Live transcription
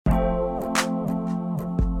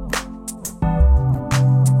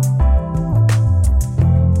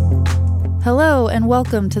Hello and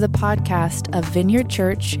welcome to the podcast of Vineyard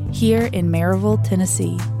Church here in Maryville,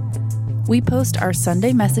 Tennessee. We post our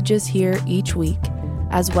Sunday messages here each week,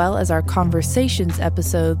 as well as our conversations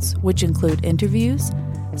episodes, which include interviews,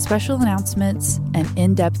 special announcements, and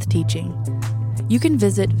in-depth teaching. You can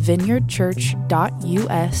visit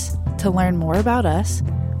vineyardchurch.us to learn more about us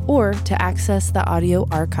or to access the audio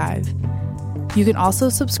archive. You can also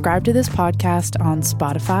subscribe to this podcast on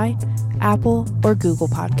Spotify, Apple, or Google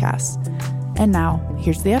Podcasts. And now,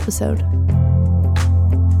 here's the episode.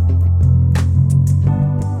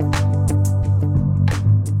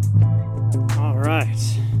 All right.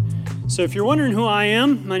 So if you're wondering who I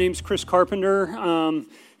am, my name's Chris Carpenter.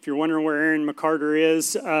 If you're wondering where Aaron McCarter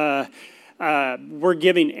is, we're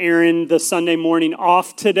giving Aaron the Sunday morning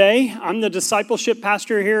off today. I'm the discipleship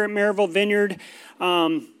pastor here at Maryville Vineyard.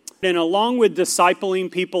 And along with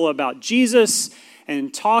discipling people about Jesus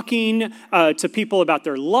and talking to people about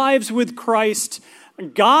their lives with Christ,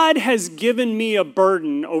 God has given me a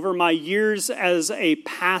burden over my years as a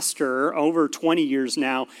pastor, over 20 years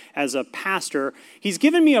now as a pastor. He's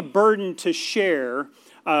given me a burden to share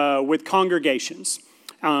with congregations.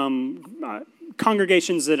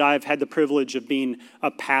 Congregations that I've had the privilege of being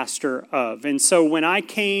a pastor of. And so when I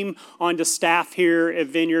came onto staff here at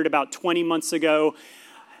Vineyard about 20 months ago,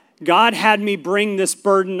 God had me bring this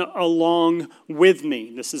burden along with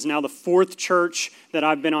me. This is now the fourth church that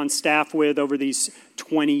I've been on staff with over these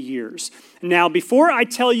 20 years. Now, before I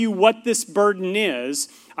tell you what this burden is,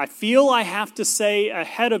 I feel I have to say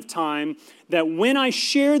ahead of time that when I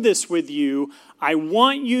share this with you, I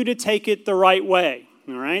want you to take it the right way.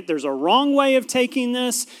 All right? There's a wrong way of taking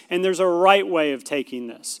this, and there's a right way of taking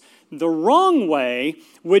this. The wrong way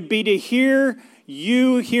would be to hear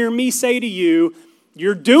me say to you,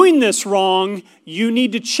 you're doing this wrong, you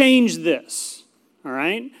need to change this, all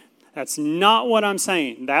right? That's not what I'm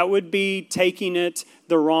saying. That would be taking it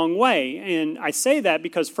the wrong way. And I say that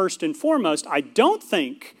because first and foremost, I don't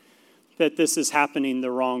think that this is happening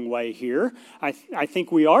the wrong way here. I think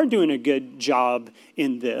we are doing a good job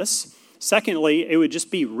in this. Secondly, it would just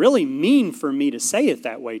be really mean for me to say it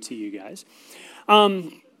that way to you guys.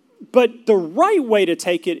 But the right way to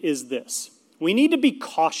take it is this. We need to be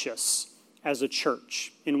cautious as a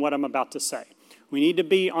church in what I'm about to say. We need to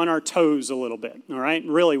be on our toes a little bit, all right?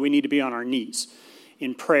 Really, we need to be on our knees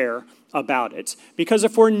in prayer about it. Because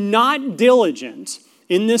if we're not diligent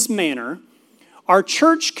in this manner, our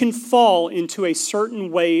church can fall into a certain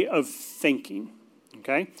way of thinking,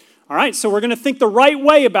 okay? All right, so we're going to think the right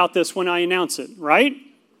way about this when I announce it, right?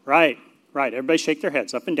 Right. Everybody shake their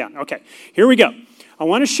heads up and down. Okay, here we go. I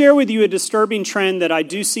want to share with you a disturbing trend that I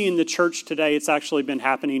do see in the church today. It's actually been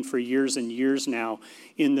happening for years and years now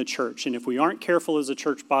in the church. And if we aren't careful as a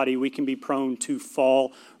church body, we can be prone to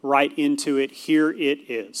fall right into it. Here it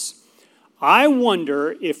is. I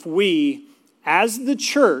wonder if we, as the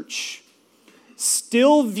church,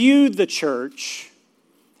 still view the church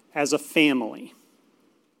as a family.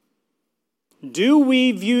 Do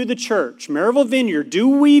we view the church, Maryville Vineyard, do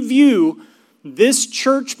we view this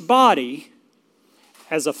church body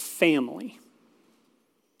as a family?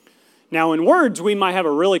 Now, in words, we might have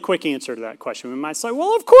a really quick answer to that question. We might say,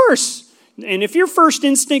 well, of course. And if your first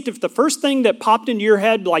instinct, if the first thing that popped into your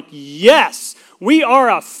head, like, yes, we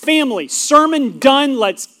are a family, sermon done,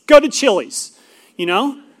 let's go to Chili's,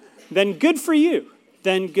 then good for you.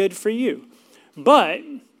 But,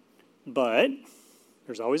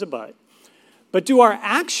 there's always a but. But do our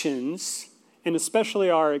actions, and especially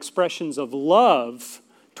our expressions of love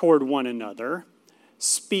toward one another,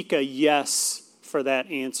 speak a yes for that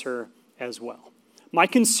answer as well? My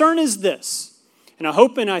concern is this, and I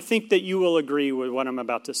hope and I think that you will agree with what I'm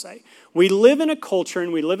about to say. We live in a culture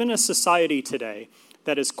and we live in a society today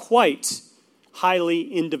that is quite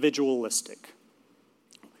highly individualistic.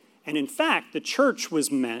 And in fact, the church was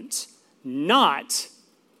meant not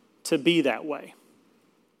to be that way.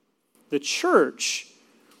 The church,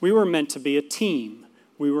 we were meant to be a team.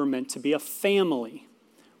 We were meant to be a family.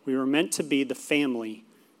 We were meant to be the family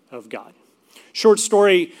of God. Short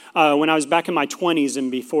story, when I was back in my 20s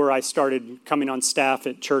and before I started coming on staff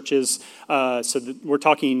at churches, we're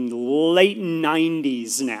talking late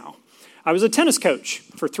 90s now. I was a tennis coach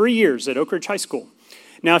for 3 years at Oak Ridge High School.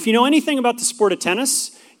 Now, if you know anything about the sport of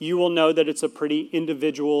tennis, you will know that it's a pretty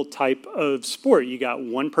individual type of sport. You got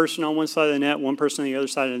one person on one side of the net, one person on the other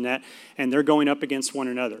side of the net, and they're going up against one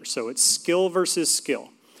another. So it's skill versus skill.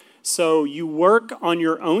 So you work on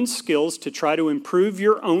your own skills to try to improve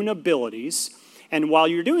your own abilities, and while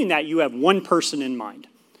you're doing that, you have one person in mind,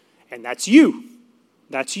 and that's you.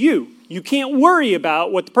 That's you. You can't worry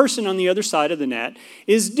about what the person on the other side of the net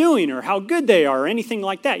is doing or how good they are or anything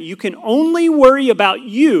like that. You can only worry about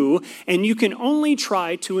you, and you can only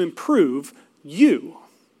try to improve you.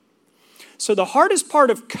 So the hardest part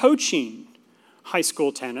of coaching high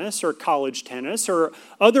school tennis or college tennis or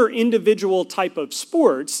other individual type of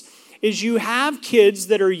sports is you have kids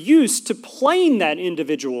that are used to playing that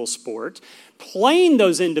individual sport, playing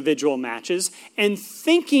those individual matches, and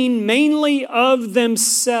thinking mainly of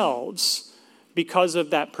themselves because of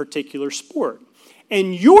that particular sport.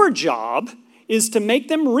 And your job is to make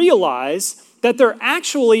them realize that they're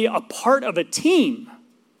actually a part of a team.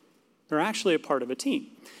 They're actually a part of a team.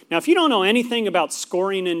 Now, if you don't know anything about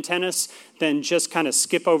scoring in tennis, then just kind of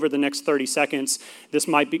skip over the next 30 seconds. This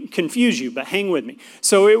might confuse you, but hang with me.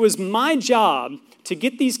 So it was my job to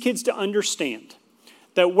get these kids to understand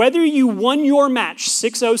that whether you won your match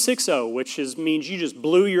 6-0, 6-0, which means you just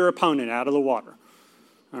blew your opponent out of the water,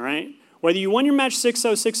 all right? Whether you won your match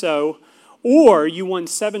 6-0, 6-0, or you won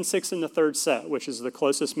 7-6 in the third set, which is the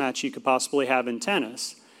closest match you could possibly have in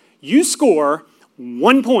tennis, you score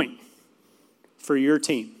 1 point for your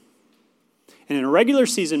team. And in a regular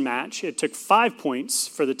season match, it took 5 points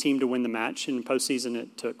for the team to win the match. In postseason,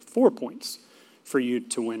 it took 4 points for you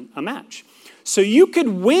to win a match. So you could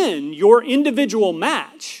win your individual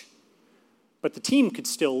match, but the team could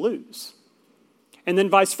still lose. And then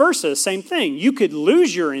vice versa, same thing. You could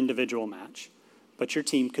lose your individual match, but your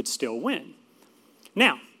team could still win.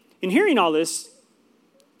 Now, in hearing all this,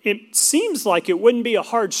 it seems like it wouldn't be a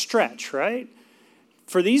hard stretch, right,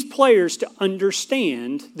 for these players to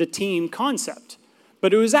understand the team concept.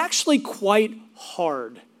 But it was actually quite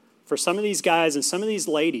hard for some of these guys and some of these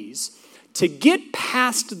ladies to get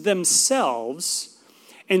past themselves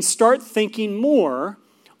and start thinking more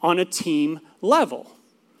on a team level.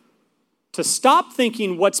 To stop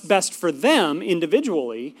thinking what's best for them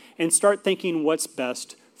individually and start thinking what's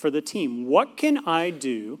best for the team. What can I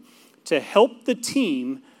do to help the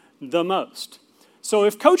team the most? So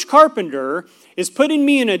if Coach Carpenter is putting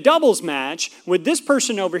me in a doubles match with this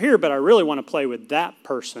person over here, but I really want to play with that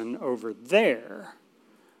person over there,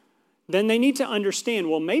 then they need to understand,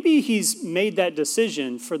 well, maybe he's made that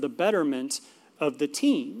decision for the betterment of the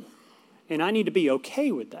team, and I need to be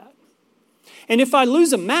okay with that. And if I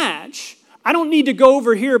lose a match, I don't need to go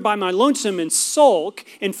over here by my lonesome and sulk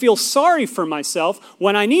and feel sorry for myself.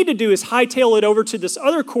 What I need to do is hightail it over to this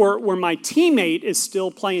other court where my teammate is still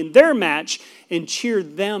playing their match and cheer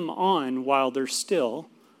them on while they're still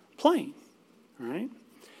playing. All right?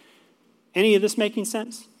 Any of this making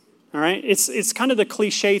sense? All right? It's kind of the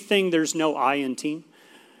cliche thing, there's no I in team.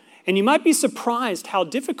 And you might be surprised how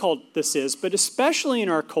difficult this is, but especially in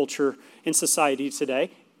our culture and society today,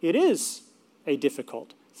 it is a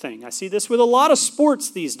difficult thing. I see this with a lot of sports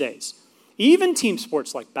these days, even team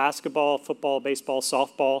sports like basketball, football, baseball,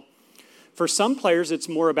 softball. For some players, it's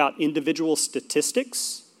more about individual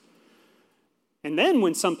statistics. And then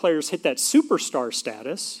when some players hit that superstar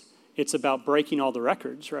status, it's about breaking all the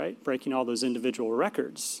records, right? Breaking all those individual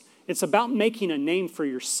records. It's about making a name for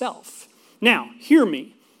yourself. Now, hear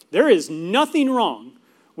me. There is nothing wrong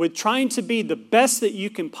with trying to be the best that you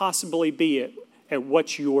can possibly be at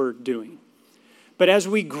what you're doing. But as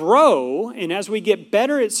we grow and as we get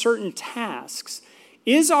better at certain tasks,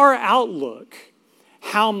 is our outlook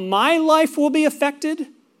how my life will be affected?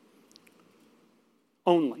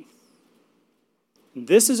 Only.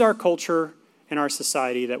 This is our culture and our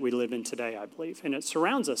society that we live in today, I believe. And it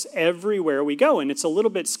surrounds us everywhere we go. And it's a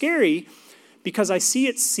little bit scary because I see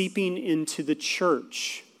it seeping into the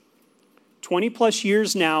church. 20 plus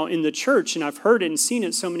years now in the church, and I've heard it and seen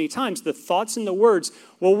it so many times, the thoughts and the words,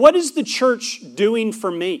 well, what is the church doing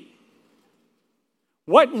for me?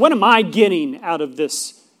 What am I getting out of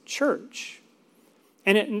this church?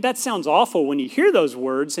 And that sounds awful when you hear those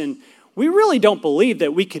words, and we really don't believe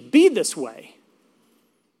that we could be this way.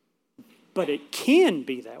 But it can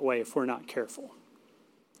be that way if we're not careful.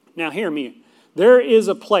 Now, hear me. There is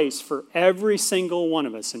a place for every single one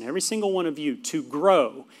of us and every single one of you to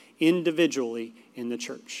grow individually in the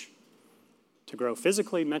church. To grow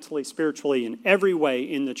physically, mentally, spiritually, in every way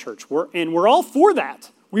in the church. We're all for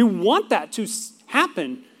that. We want that to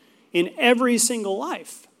happen in every single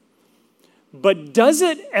life. But does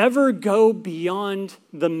it ever go beyond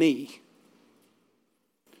the me?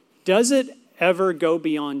 Does it ever go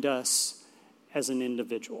beyond us as an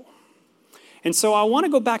individual? And so I want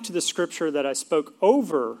to go back to the scripture that I spoke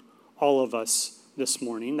over all of us this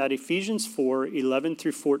morning, that Ephesians 4, 11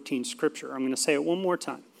 through 14 scripture. I'm going to say it one more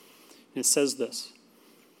time. And it says this.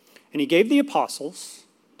 And he gave the apostles,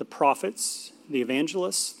 the prophets, the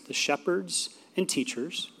evangelists, the shepherds, and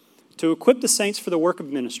teachers to equip the saints for the work of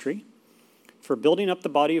ministry, for building up the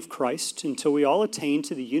body of Christ until we all attain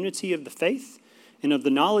to the unity of the faith and of the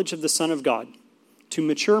knowledge of the Son of God, to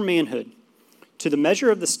mature manhood, to the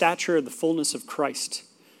measure of the stature of the fullness of Christ,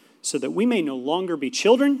 so that we may no longer be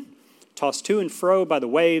children, tossed to and fro by the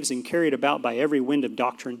waves and carried about by every wind of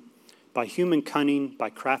doctrine, by human cunning, by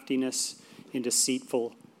craftiness, and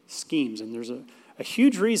deceitful schemes. And there's a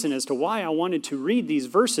huge reason as to why I wanted to read these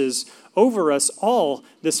verses over us all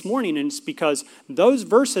this morning, and it's because those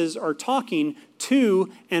verses are talking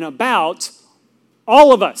to and about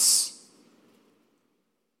all of us.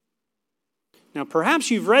 Now,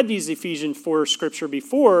 perhaps you've read these Ephesians 4 scripture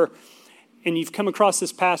before, and you've come across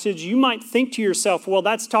this passage. You might think to yourself, well,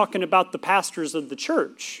 that's talking about the pastors of the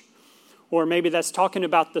church, or maybe that's talking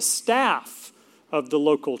about the staff of the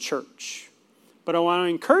local church. But I want to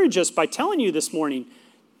encourage us by telling you this morning,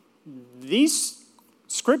 these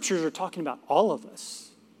scriptures are talking about all of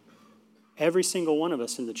us, every single one of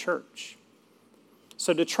us in the church.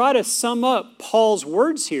 So to try to sum up Paul's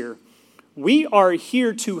words here, we are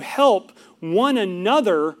here to help one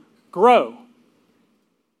another grow.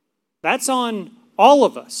 That's on all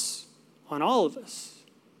of us, on all of us.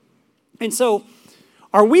 And so,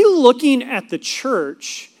 are we looking at the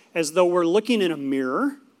church as though we're looking in a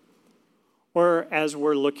mirror, or as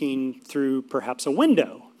we're looking through perhaps a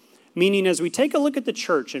window? Meaning, as we take a look at the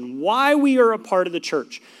church and why we are a part of the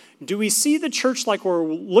church, do we see the church like we're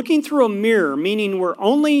looking through a mirror, meaning we're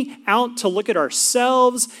only out to look at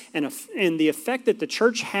ourselves and the effect that the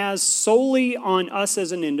church has solely on us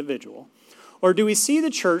as an individual? Or do we see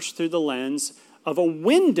the church through the lens of a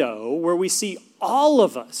window where we see all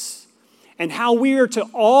of us and how we are to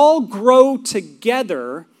all grow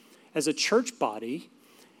together as a church body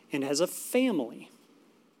and as a family?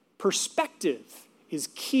 Perspective is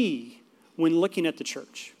key when looking at the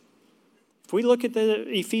church. If we look at the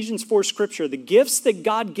Ephesians 4 scripture, the gifts that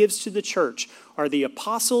God gives to the church are the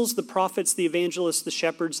apostles, the prophets, the evangelists, the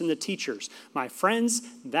shepherds, and the teachers. My friends,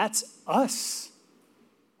 that's us.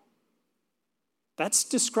 That's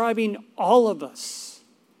describing all of us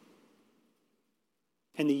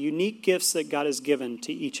and the unique gifts that God has given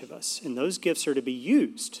to each of us. And those gifts are to be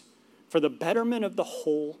used for the betterment of the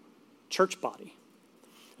whole church body.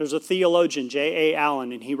 There's a theologian, J.A.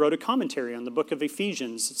 Allen, and he wrote a commentary on the book of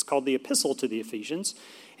Ephesians. It's called the Epistle to the Ephesians.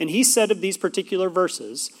 And he said of these particular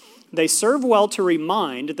verses, they serve well to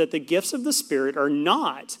remind that the gifts of the Spirit are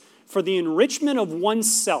not for the enrichment of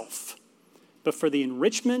oneself, but for the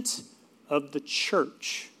enrichment of the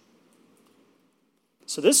church.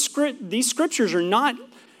 So these scriptures are not,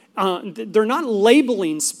 they're not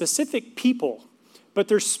labeling specific people, but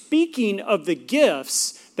they're speaking of the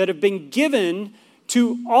gifts that have been given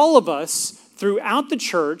to all of us throughout the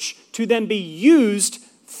church to then be used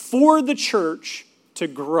for the church to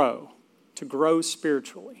grow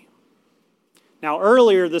spiritually. Now,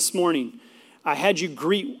 earlier this morning, I had you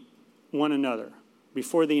greet one another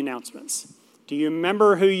before the announcements. Do you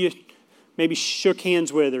remember who you maybe shook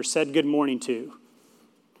hands with or said good morning to?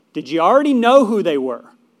 Did you already know who they were?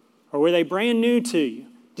 Or were they brand new to you?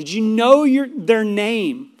 Did you know their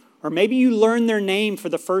name? Or maybe you learned their name for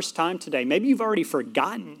the first time today. Maybe you've already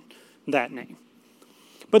forgotten that name.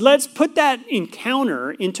 But let's put that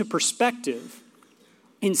encounter into perspective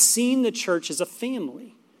in seeing the church as a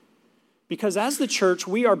family. Because as the church,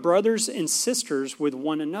 we are brothers and sisters with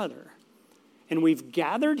one another. And we've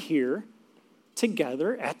gathered here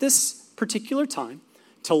together at this particular time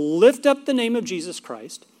to lift up the name of Jesus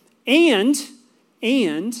Christ and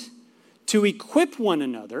to equip one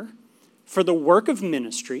another for the work of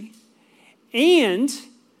ministry, and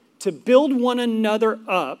to build one another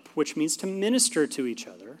up, which means to minister to each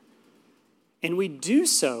other. And we do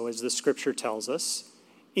so, as the scripture tells us,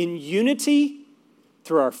 in unity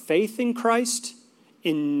through our faith in Christ,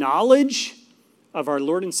 in knowledge of our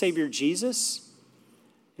Lord and Savior Jesus.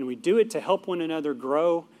 And we do it to help one another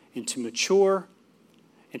grow and to mature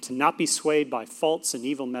and to not be swayed by false and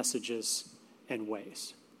evil messages and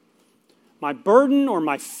ways. My burden or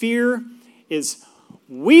my fear is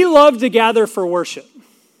we love to gather for worship.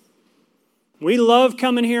 We love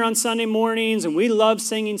coming here on Sunday mornings, and we love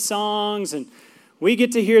singing songs, and we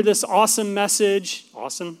get to hear this awesome message.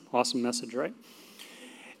 Awesome message, right?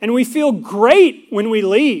 And we feel great when we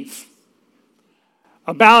leave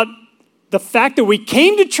about the fact that we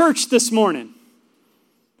came to church this morning.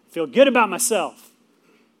 I feel good about myself.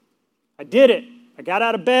 I did it. I got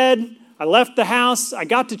out of bed. I left the house. I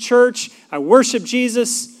got to church. I worshiped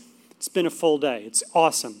Jesus. It's been a full day. It's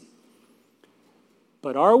awesome.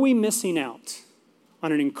 But are we missing out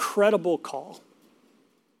on an incredible call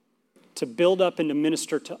to build up and to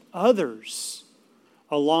minister to others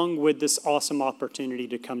along with this awesome opportunity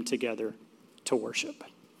to come together to worship.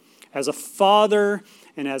 As a father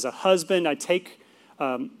and as a husband, I take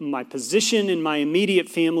my position in my immediate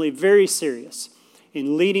family very serious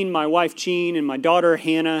in leading my wife Jean and my daughter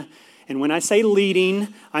Hannah. And when I say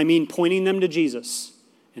leading, I mean pointing them to Jesus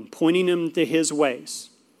and pointing them to his ways.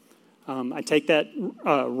 I take that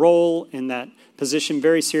role and that position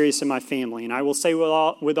very serious in my family. And I will say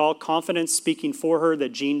with all confidence, speaking for her,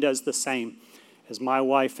 that Jean does the same as my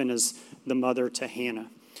wife and as the mother to Hannah.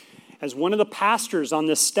 As one of the pastors on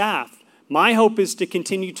this staff, my hope is to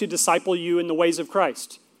continue to disciple you in the ways of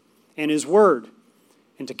Christ and his word,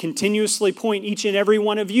 and to continuously point each and every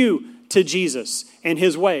one of you to Jesus and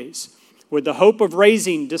his ways, with the hope of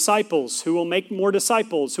raising disciples who will make more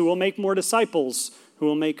disciples, who will make more disciples, who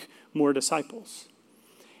will make more disciples.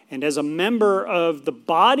 And as a member of the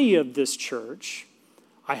body of this church,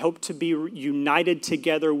 I hope to be united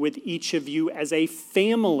together with each of you as a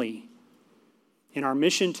family in our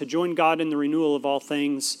mission to join God in the renewal of all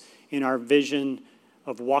things, in our vision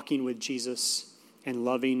of walking with Jesus and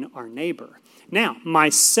loving our neighbor. Now,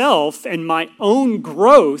 myself and my own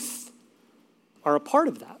growth are a part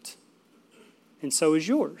of that, and so is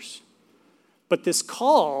yours. But this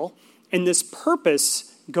call and this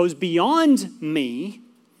purpose goes beyond me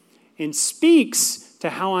and speaks to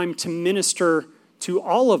how I'm to minister to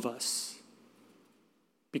all of us,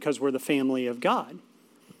 because we're the family of God.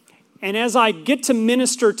 And as I get to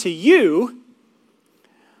minister to you,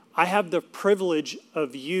 I have the privilege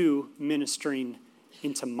of you ministering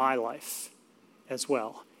into my life as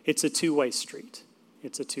well. It's a two-way street.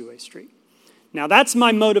 It's a two-way street. Now, that's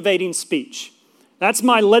my motivating speech. That's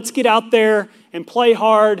my let's get out there and play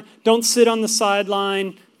hard, don't sit on the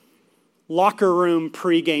sideline, locker room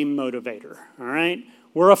pregame motivator, all right?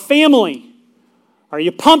 We're a family. Are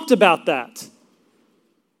you pumped about that?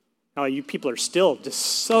 Oh, you people are still just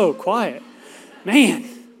so quiet. Man.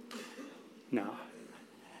 No.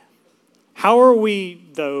 How are we,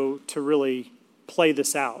 though, to really play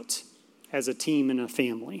this out as a team and a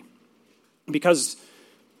family? Because,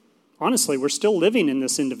 honestly, we're still living in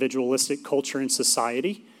this individualistic culture and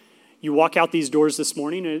society. You walk out these doors this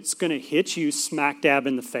morning, and it's going to hit you smack dab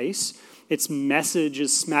in the face. Its message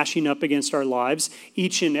is smashing up against our lives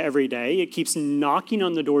each and every day. It keeps knocking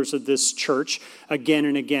on the doors of this church again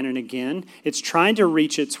and again and again. It's trying to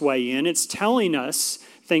reach its way in. It's telling us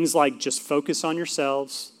things like, just focus on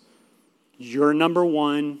yourselves. You're number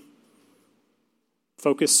one.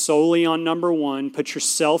 Focus solely on number one. Put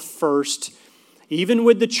yourself first. Even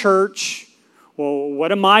with the church, well,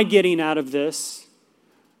 what am I getting out of this?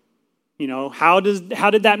 You know, how did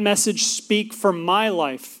that message speak for my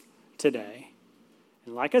life today?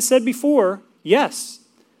 And like I said before, yes,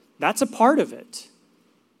 that's a part of it.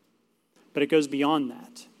 But it goes beyond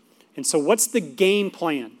that. And so what's the game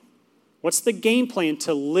plan? What's the game plan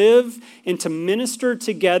to live and to minister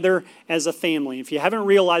together as a family? If you haven't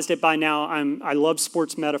realized it by now, I love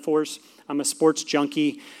sports metaphors. I'm a sports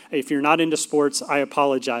junkie. If you're not into sports, I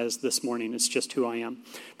apologize this morning. It's just who I am.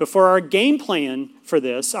 But for our game plan for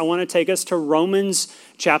this, I want to take us to Romans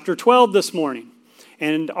chapter 12 this morning.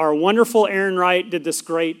 And our wonderful Aaron Wright did this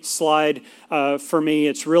great slide for me.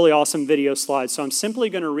 It's really awesome video slide. So I'm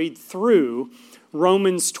simply going to read through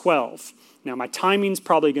Romans 12. Now, my timing's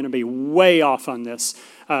probably going to be way off on this,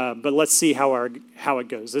 but let's see how it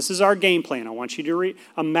goes. This is our game plan. I want you to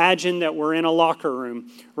imagine that we're in a locker room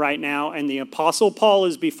right now, and the Apostle Paul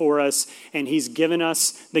is before us, and he's given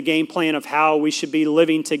us the game plan of how we should be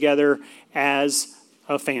living together as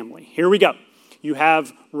a family. Here we go. You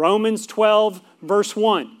have Romans 12, verse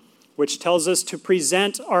 1, which tells us to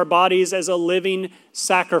present our bodies as a living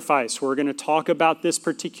sacrifice. We're going to talk about this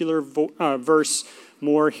particular verse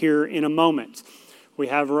more here in a moment. We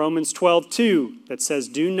have Romans 12:2 that says,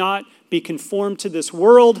 do not be conformed to this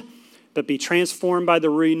world, but be transformed by the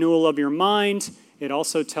renewal of your mind. It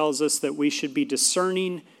also tells us that we should be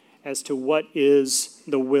discerning as to what is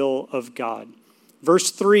the will of God. Verse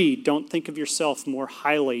 3, don't think of yourself more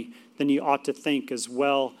highly than you ought to think as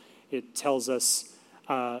well. It tells us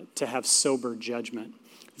to have sober judgment.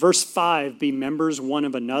 Verse 5, be members one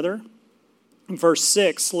of another. Verse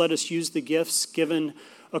 6, let us use the gifts given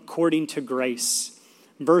according to grace.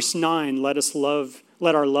 Verse 9, let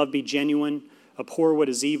our love be genuine, abhor what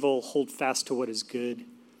is evil, hold fast to what is good.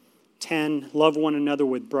 10, love one another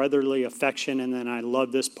with brotherly affection. And then I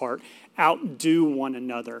love this part, outdo one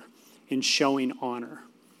another in showing honor.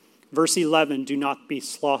 Verse 11, do not be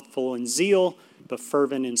slothful in zeal, but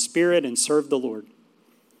fervent in spirit, and serve the Lord.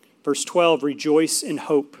 Verse 12, rejoice in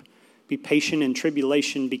hope. Be patient in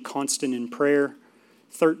tribulation, be constant in prayer.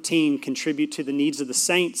 13, contribute to the needs of the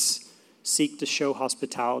saints. Seek to show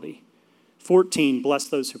hospitality. 14, bless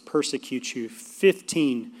those who persecute you.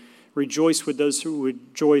 15, rejoice with those who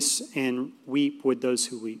rejoice and weep with those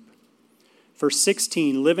who weep. Verse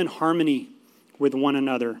 16, live in harmony with one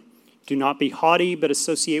another. Do not be haughty, but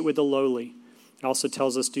associate with the lowly. It also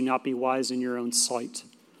tells us, do not be wise in your own sight.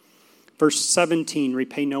 Verse 17,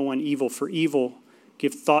 repay no one evil for evil.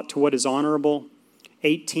 Give thought to what is honorable.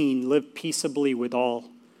 18, live peaceably with all.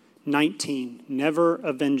 19, never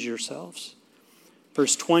avenge yourselves.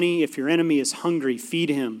 Verse 20, if your enemy is hungry, feed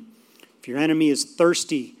him. If your enemy is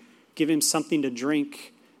thirsty, give him something to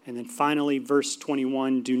drink. And then finally, verse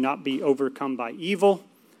 21, do not be overcome by evil,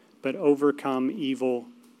 but overcome evil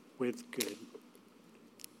with good.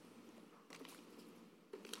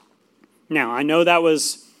 Now, I know that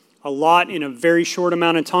was a lot in a very short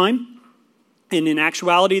amount of time. And in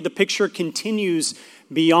actuality, the picture continues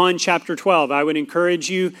beyond chapter 12. I would encourage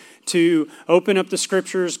you to open up the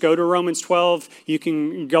scriptures, go to Romans 12. You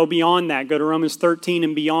can go beyond that. Go to Romans 13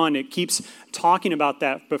 and beyond. It keeps talking about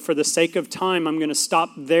that. But for the sake of time, I'm going to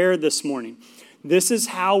stop there this morning. This is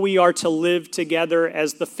how we are to live together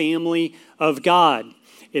as the family of God.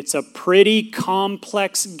 It's a pretty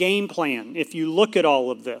complex game plan if you look at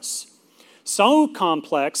all of this. So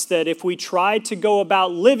complex that if we tried to go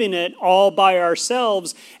about living it all by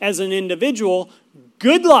ourselves as an individual,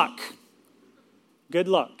 good luck. Good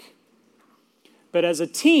luck. But as a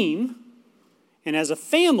team and as a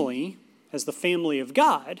family, as the family of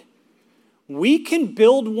God, we can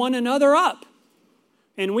build one another up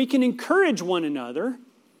and we can encourage one another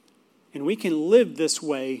and we can live this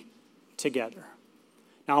way together.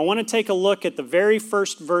 Now, I want to take a look at the very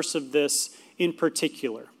first verse of this in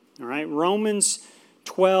particular. All right, Romans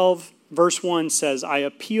 12, verse 1 says, I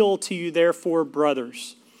appeal to you, therefore,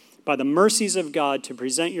 brothers, by the mercies of God, to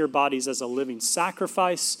present your bodies as a living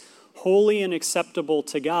sacrifice, holy and acceptable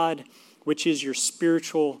to God, which is your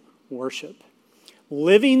spiritual worship.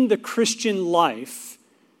 Living the Christian life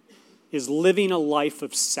is living a life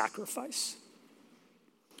of sacrifice.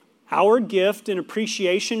 Our gift and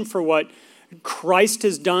appreciation for what Christ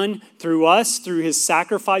has done through us, through his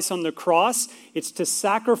sacrifice on the cross, it's to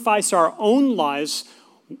sacrifice our own lives,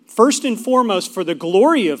 first and foremost for the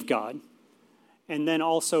glory of God, and then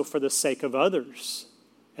also for the sake of others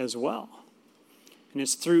as well. And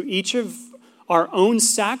it's through each of our own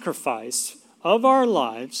sacrifice of our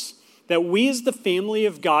lives that we as the family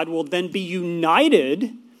of God will then be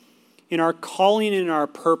united in our calling and our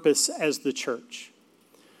purpose as the church.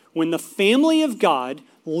 When the family of God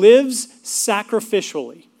lives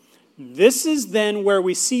sacrificially, this is then where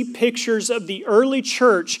we see pictures of the early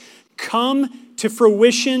church come to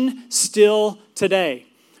fruition still today.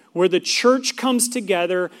 Where the church comes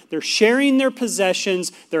together, they're sharing their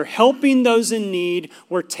possessions, they're helping those in need,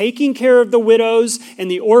 we're taking care of the widows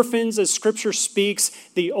and the orphans as Scripture speaks,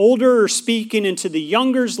 the older are speaking into the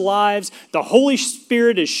younger's lives, the Holy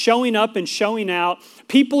Spirit is showing up and showing out,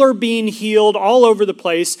 people are being healed all over the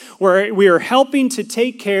place, where we are helping to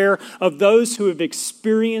take care of those who have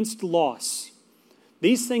experienced loss.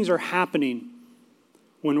 These things are happening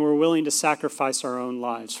when we're willing to sacrifice our own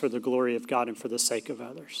lives for the glory of God and for the sake of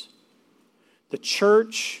others. The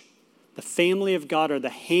church, the family of God, are the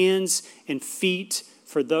hands and feet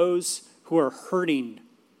for those who are hurting.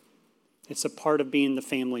 It's a part of being the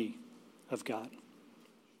family of God.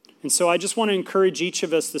 And so I just want to encourage each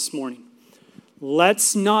of us this morning.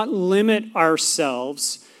 Let's not limit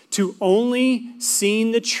ourselves to only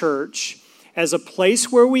seeing the church as a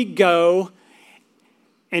place where we go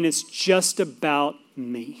and it's just about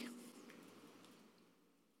me.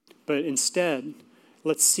 But instead,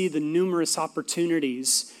 let's see the numerous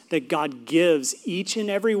opportunities that God gives each and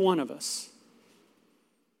every one of us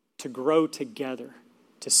to grow together,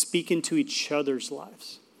 to speak into each other's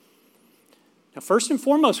lives. Now, first and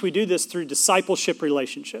foremost, we do this through discipleship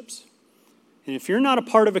relationships. And if you're not a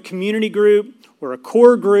part of a community group or a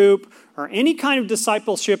core group or any kind of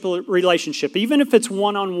discipleship relationship, even if it's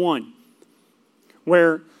one-on-one,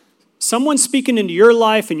 where someone's speaking into your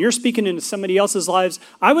life and you're speaking into somebody else's lives,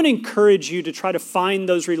 I would encourage you to try to find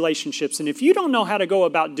those relationships. And if you don't know how to go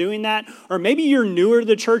about doing that, or maybe you're newer to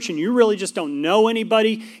the church and you really just don't know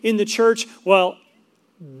anybody in the church, well,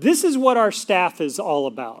 this is what our staff is all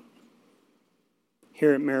about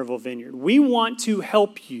here at Maryville Vineyard. We want to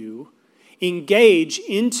help you engage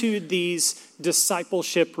into these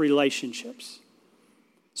discipleship relationships.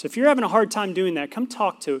 So if you're having a hard time doing that, come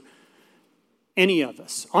talk to any of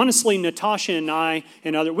us. Honestly, Natasha and I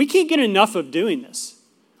and others, we can't get enough of doing this.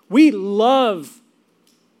 We love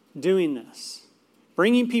doing this.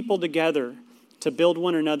 Bringing people together to build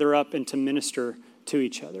one another up and to minister to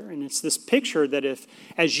each other. And it's this picture that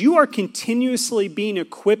as you are continuously being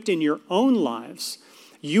equipped in your own lives,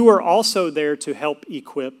 you are also there to help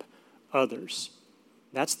equip others.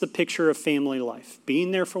 That's the picture of family life.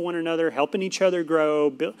 Being there for one another, helping each other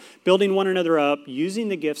grow, building one another up, using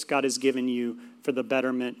the gifts God has given you for the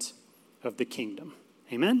betterment of the kingdom.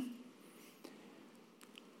 Amen?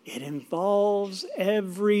 It involves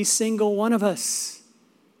every single one of us.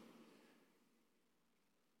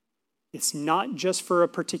 It's not just for a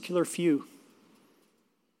particular few.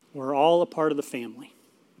 We're all a part of the family.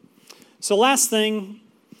 So last thing,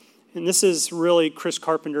 and this is really Chris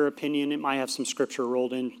Carpenter opinion. It might have some scripture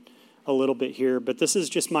rolled in a little bit here, but this is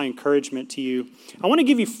just my encouragement to you. I want to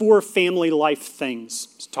give you 4 family life things.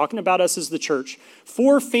 It's talking about us as the church.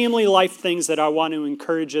 4 family life things that I want to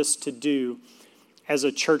encourage us to do as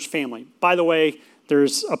a church family. By the way,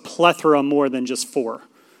 there's a plethora more than just 4.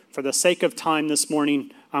 For the sake of time this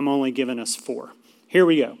morning, I'm only giving us 4. Here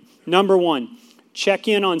we go. Number 1, check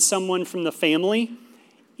in on someone from the family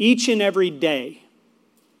each and every day.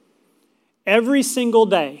 Every single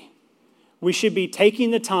day, we should be taking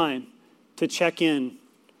the time to check in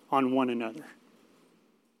on one another.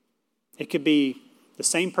 It could be the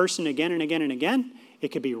same person again and again and again. It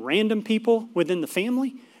could be random people within the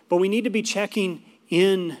family, but we need to be checking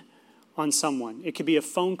in on someone. It could be a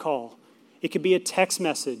phone call. It could be a text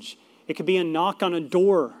message. It could be a knock on a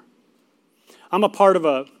door. I'm a part of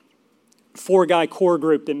a 4-guy core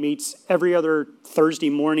group that meets every other Thursday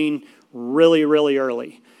morning really, really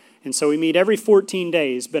early. And so we meet every 14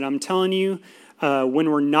 days, but I'm telling you, when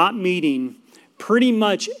we're not meeting, pretty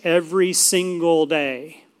much every single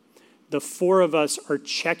day, the 4 of us are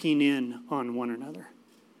checking in on one another.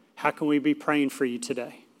 How can we be praying for you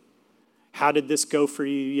today? How did this go for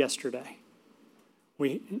you yesterday?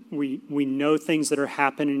 We know things that are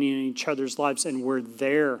happening in each other's lives, and we're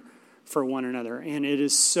there for one another. And it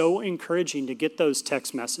is so encouraging to get those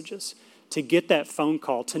text messages, to get that phone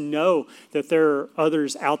call, to know that there are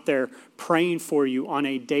others out there praying for you on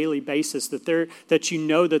a daily basis, that you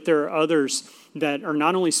know that there are others that are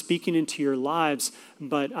not only speaking into your lives,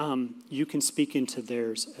 but you can speak into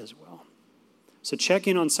theirs as well. So check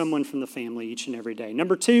in on someone from the family each and every day.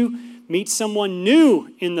 Number 2, meet someone new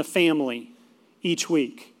in the family each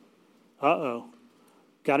week. Uh-oh.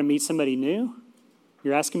 Got to meet somebody new?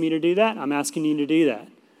 You're asking me to do that? I'm asking you to do that.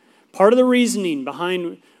 Part of the reasoning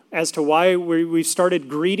behind as to why we started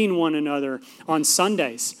greeting one another on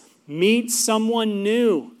Sundays. Meet someone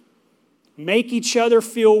new. Make each other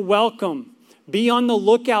feel welcome. Be on the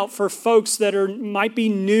lookout for folks that might be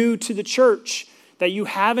new to the church, that you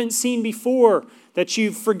haven't seen before, that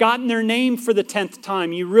you've forgotten their name for the 10th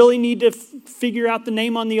time. You really need to figure out the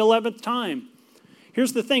name on the 11th time.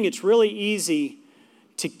 Here's the thing. It's really easy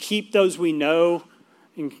to keep those we know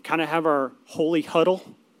and kind of have our holy huddle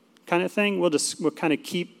kind of thing. We'll kind of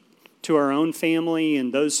keep to our own family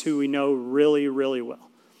and those who we know really, really well.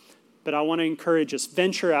 But I want to encourage us,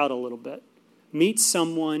 venture out a little bit. Meet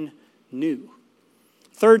someone new.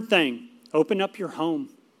 Third thing, open up your home.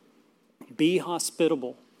 Be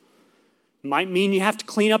hospitable. Might mean you have to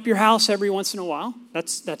clean up your house every once in a while.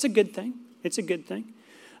 That's a good thing. It's a good thing.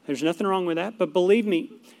 There's nothing wrong with that. But believe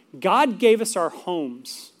me, God gave us our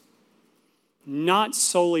homes not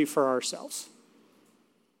solely for ourselves.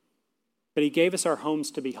 But he gave us our homes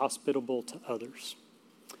to be hospitable to others.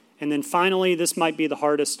 And then finally, this might be the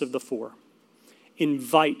hardest of the 4.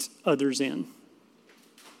 Invite others in.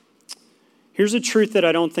 Here's a truth that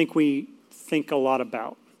I don't think we think a lot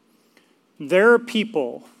about. There are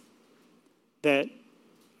people that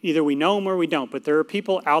either we know them or we don't, but there are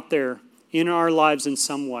people out there in our lives in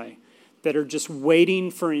some way that are just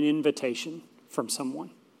waiting for an invitation from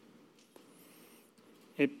someone.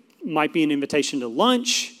 It might be an invitation to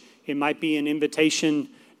lunch. It might be an invitation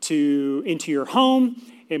into your home.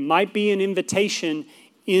 It might be an invitation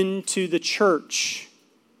into the church.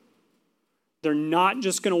 They're not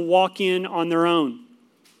just going to walk in on their own.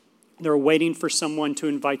 They're waiting for someone to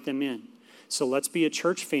invite them in. So let's be a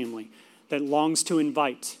church family that longs to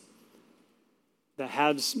invite, that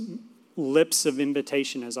has lips of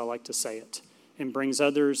invitation, as I like to say it, and brings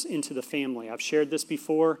others into the family. I've shared this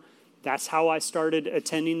before. That's how I started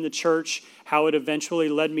attending the church, how it eventually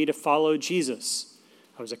led me to follow Jesus.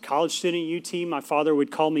 I was a college student at UT. My father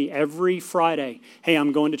would call me every Friday. Hey,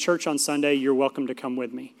 I'm going to church on Sunday. You're welcome to come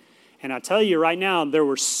with me. And I tell you right now, there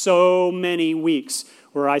were so many weeks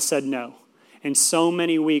where I said no. And so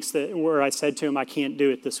many weeks where I said to him, I can't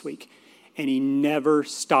do it this week. And he never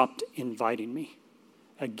stopped inviting me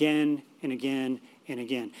again and again and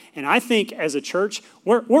again. And I think as a church,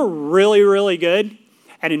 we're really, really good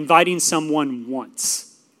at inviting someone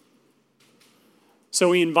once. So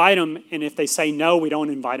we invite them, and if they say no, we don't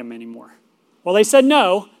invite them anymore. Well, they said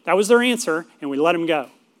no. That was their answer, and we let them go.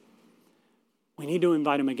 We need to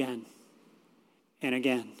invite them again and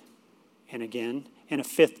again and again and a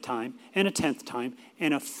fifth time and a 10th time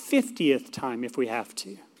and a 50th time if we have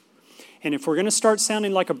to. And if we're going to start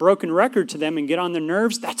sounding like a broken record to them and get on their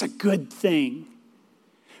nerves, that's a good thing.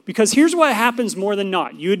 Because here's what happens more than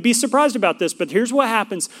not. You would be surprised about this, but here's what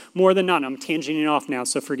happens more than not. I'm tangenting off now,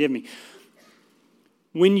 so forgive me.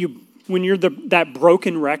 When you're that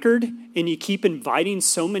broken record and you keep inviting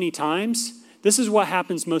so many times, this is what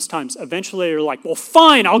happens most times. Eventually they're like, well,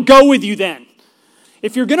 fine, I'll go with you then.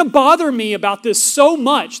 If you're going to bother me about this so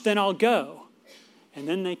much, then I'll go. And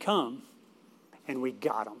then they come, and we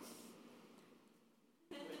got them.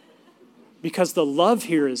 Because the love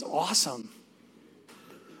here is awesome.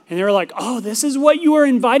 And they're like, oh, this is what you were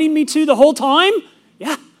inviting me to the whole time?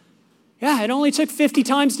 Yeah, it only took 50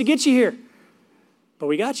 times to get you here. But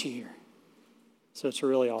we got you here. So it's a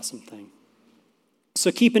really awesome thing.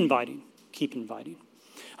 So keep inviting. Keep inviting.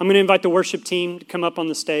 I'm going to invite the worship team to come up on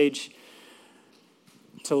the stage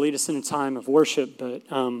to lead us in a time of worship, but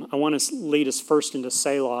I want to lead us first into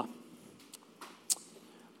Selah.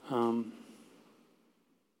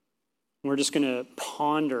 We're just going to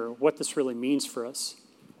ponder what this really means for us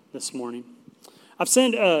this morning. I've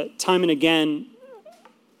said time and again,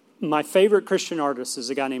 my favorite Christian artist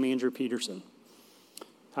is a guy named Andrew Peterson.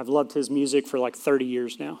 I've loved his music for like 30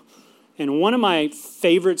 years now. And one of my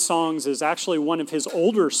favorite songs is actually one of his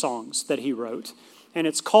older songs that he wrote, and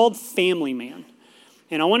it's called Family Man.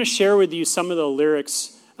 And I want to share with you some of the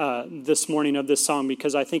lyrics this morning of this song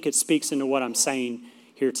because I think it speaks into what I'm saying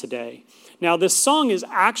here today. Now, this song is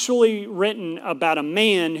actually written about a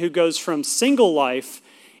man who goes from single life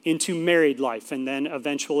into married life and then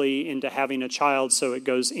eventually into having a child, so it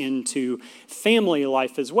goes into family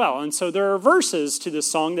life as well. And so there are verses to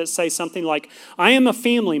this song that say something like, I am a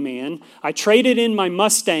family man. I traded in my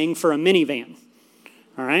Mustang for a minivan.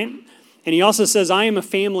 All right? And he also says, I am a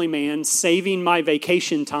family man saving my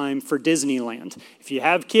vacation time for Disneyland. If you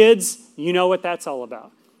have kids, you know what that's all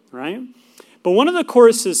about, right? But one of the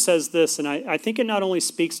choruses says this, and I think it not only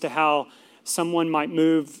speaks to how someone might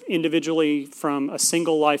move individually from a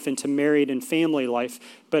single life into married and family life,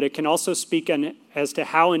 but it can also speak as to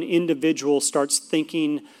how an individual starts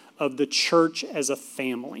thinking of the church as a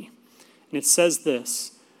family. And it says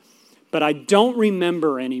this, but I don't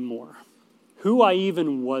remember anymore who I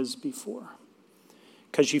even was before,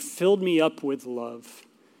 because you filled me up with love.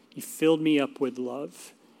 You filled me up with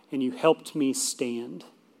love, and you helped me stand,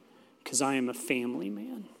 because I am a family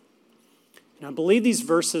man. And I believe these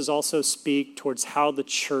verses also speak towards how the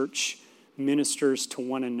church ministers to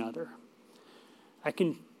one another. I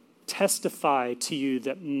can testify to you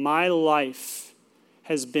that my life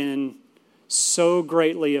has been so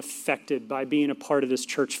greatly affected by being a part of this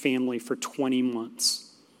church family for 20 months.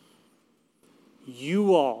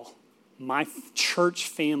 You all, my church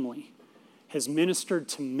family, has ministered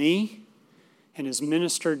to me and has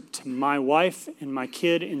ministered to my wife and my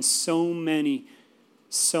kid in so many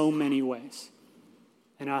ways.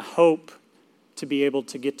 And I hope to be able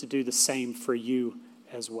to get to do the same for you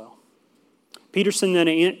as well. Peterson then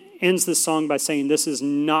ends this song by saying, this is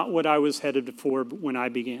not what I was headed for when I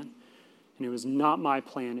began. And it was not my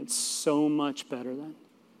plan. It's so much better than.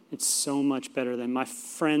 It's so much better than. My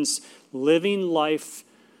friends, living life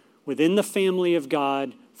within the family of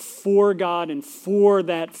God, for God and for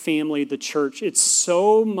that family, the church, it's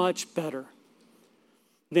so much better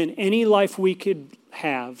than any life we could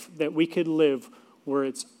have, that we could live where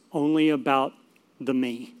it's only about the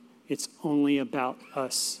me. It's only about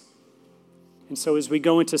us. And so as we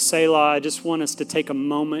go into Selah, I just want us to take a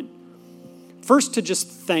moment, first to just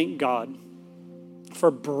thank God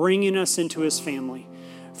for bringing us into his family,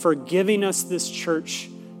 for giving us this church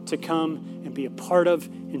to come and be a part of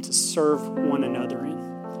and to serve one another in.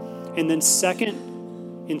 And then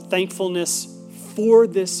second, in thankfulness for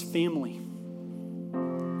this family.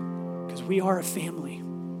 Because we are a family.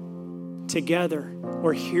 Together,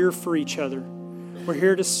 we're here for each other. We're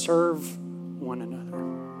here to serve one another.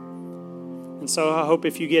 And so I hope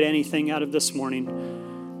if you get anything out of this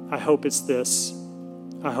morning, I hope it's this.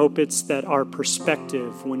 I hope it's that our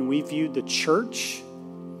perspective when we view the church,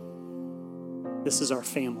 this is our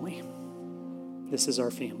family. This is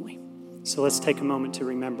our family. So let's take a moment to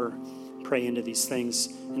remember, pray into these things.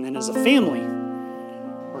 And then as a family,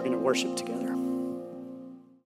 we're going to worship together.